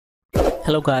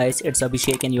Hello guys, it's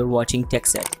Abhishek and you're watching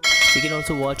TechSet. You can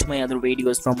also watch my other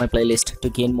videos from my playlist to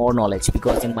gain more knowledge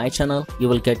because in my channel you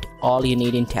will get all you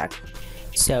need in tech.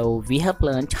 So we have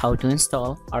learned how to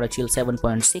install RHEL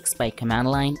 7.6 by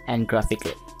command line and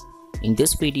graphically. In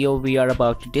this video we are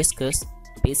about to discuss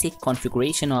basic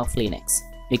configuration of Linux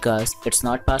because it's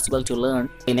not possible to learn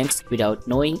Linux without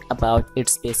knowing about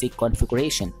its basic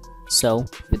configuration. So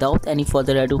without any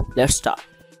further ado, let's start.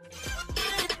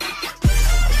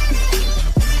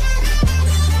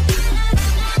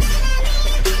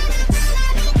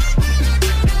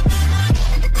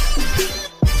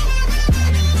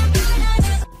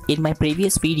 In my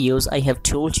previous videos, I have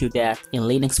told you that in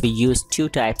Linux we use two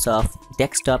types of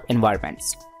desktop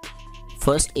environments.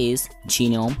 First is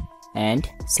GNOME and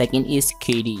second is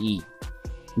KDE.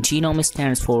 GNOME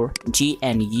stands for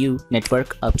GNU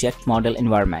Network Object Model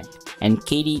Environment and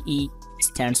KDE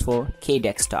stands for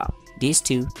KDesktop. These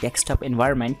two desktop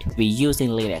environment we use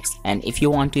in Linux, and if you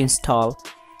want to install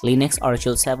Linux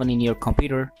RHEL 7 in your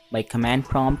computer by command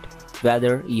prompt,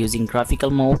 whether using graphical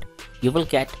mode, you will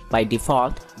get by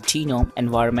default GNOME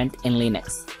environment in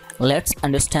Linux. Let's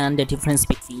understand the difference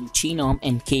between GNOME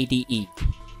and KDE.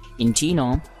 In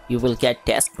GNOME, you will get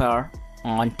taskbar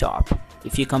on top.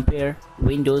 If you compare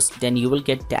Windows, then you will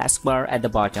get taskbar at the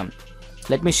bottom.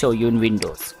 Let me show you in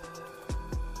Windows.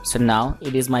 So now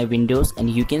it is my Windows and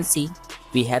you can see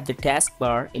we have the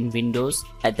taskbar in Windows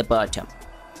at the bottom.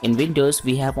 In Windows,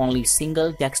 we have only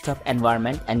single desktop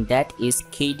environment and that is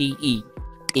KDE.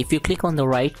 If you click on the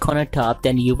right corner top,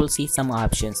 then you will see some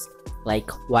options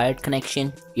like wired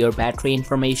connection, your battery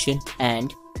information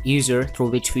and user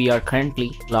through which we are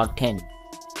currently logged in.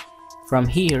 From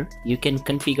here, you can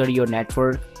configure your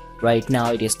network. Right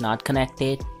now it is not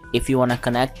connected. If you want to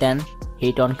connect, then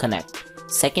hit on connect.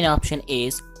 Second option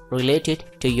is related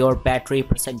to your battery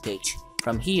percentage.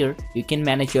 From here, you can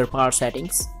manage your power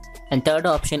settings. And third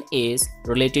option is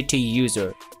related to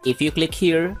user. If you click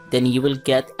here, then you will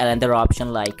get another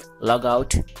option like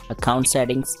logout, account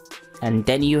settings, and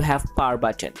then you have power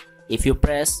button. If you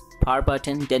press power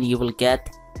button, then you will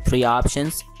get three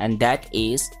options, and that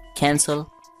is cancel,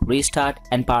 restart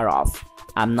and power off.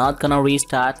 I'm not gonna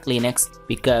restart Linux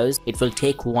because it will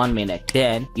take 1 minute.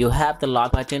 Then you have the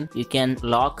lock button. You can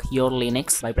lock your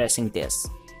Linux by pressing this.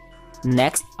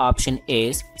 Next option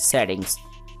is settings.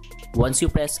 Once you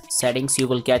press settings, you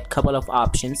will get couple of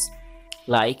options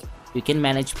like you can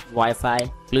manage Wi-Fi,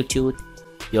 Bluetooth,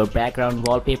 your background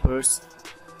wallpapers,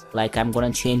 like I'm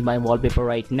gonna change my wallpaper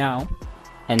right now,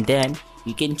 and then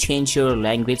you can change your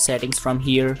language settings from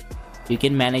here. You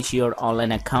can manage your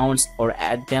online accounts or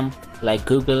add them like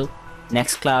Google,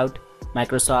 Nextcloud,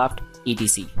 Microsoft,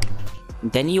 etc.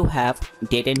 Then you have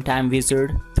date and time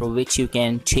wizard through which you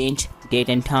can change date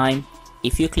and time.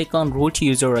 If you click on root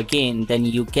user again, then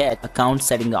you get account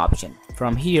setting option.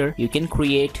 From here, you can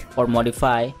create or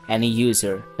modify any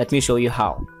user. Let me show you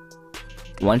how.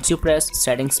 Once you press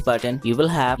settings button, you will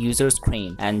have user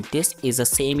screen, and this is the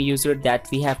same user that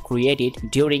we have created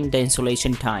during the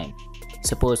installation time.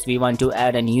 Suppose we want to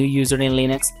add a new user in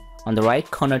Linux. On the right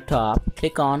corner top,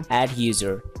 click on add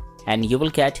user and you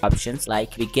will get options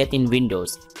like we get in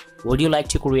Windows. Would you like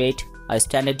to create a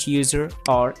standard user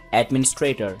or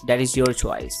administrator? That is your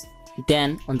choice.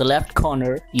 Then on the left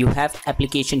corner, you have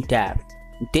application tab.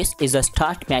 This is a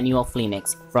start menu of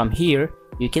Linux. From here,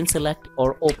 you can select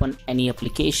or open any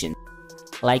application.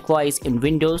 Likewise, in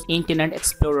Windows, Internet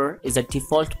Explorer is a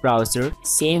default browser.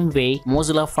 Same way,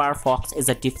 Mozilla Firefox is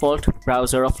a default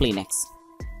browser of Linux.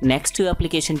 Next to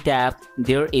application tab,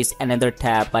 there is another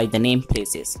tab by the name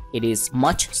places. It is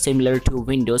much similar to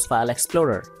Windows File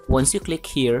Explorer. Once you click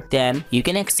here, then you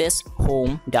can access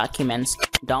home, documents,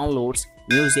 downloads,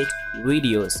 music,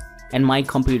 videos, and my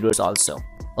computers also.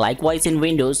 Likewise, in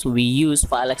Windows, we use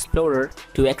File Explorer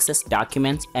to access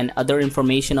documents and other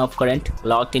information of current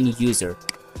logged in user.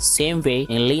 Same way,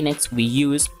 in Linux, we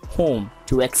use home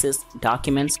to access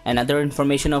documents and other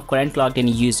information of current logged in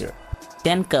user.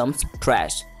 Then comes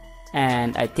trash.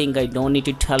 And I think I don't need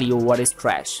to tell you what is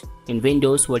trash. In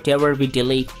Windows, whatever we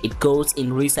delete, it goes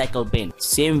in recycle bin.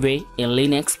 Same way, in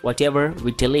Linux, whatever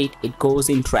we delete, it goes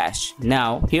in trash.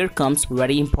 Now, here comes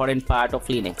very important part of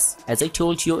Linux. As I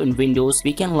told you, in Windows,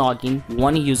 we can log in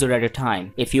one user at a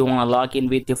time. If you want to log in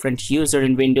with different user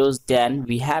in Windows, then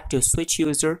we have to switch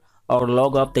user or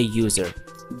log off the user.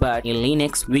 But in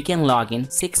Linux, we can log in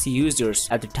 6 users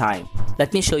at a time.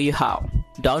 Let me show you how.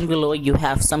 Down below you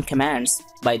have some commands.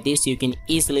 By this you can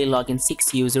easily log in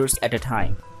 6 users at a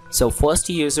time. So first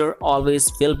user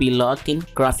always will be logged in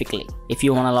graphically. If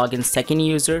you want to log in second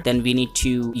user, then we need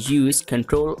to use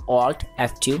Ctrl Alt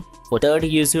F2. For third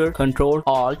user, Ctrl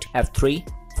Alt F3.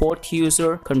 fourth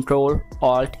user Control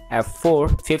Alt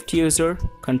F4, fifth user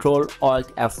Control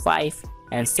Alt F5,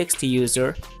 and sixth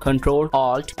user Control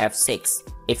Alt F6.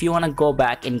 If you want to go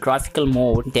back in graphical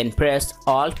mode, then press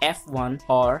Alt F1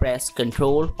 or press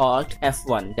Control Alt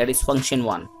F1, that is function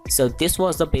 1. So this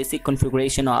was the basic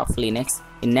configuration of Linux.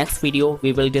 In next video,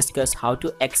 we will discuss how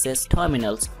to access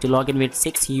terminals to log in with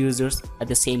 6 users at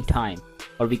the same time,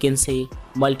 or we can say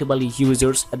multiple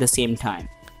users at the same time.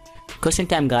 Question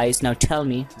time guys, now tell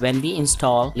me, when we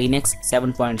install Linux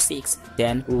 7.6,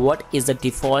 then what is the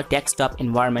default desktop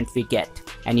environment we get?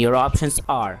 And your options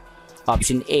are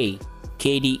option A,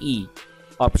 KDE,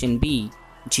 option B,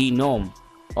 GNOME,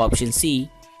 option C,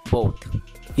 both.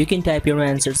 You can type your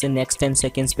answers in next 10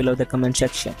 seconds below the comment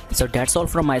section. So that's all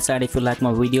from my side. If you like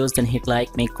my videos, then hit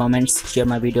like, make comments, share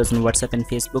my videos on WhatsApp and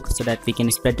Facebook so that we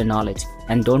can spread the knowledge.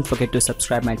 And don't forget to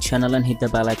subscribe my channel and hit the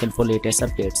bell icon for latest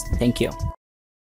updates. Thank you.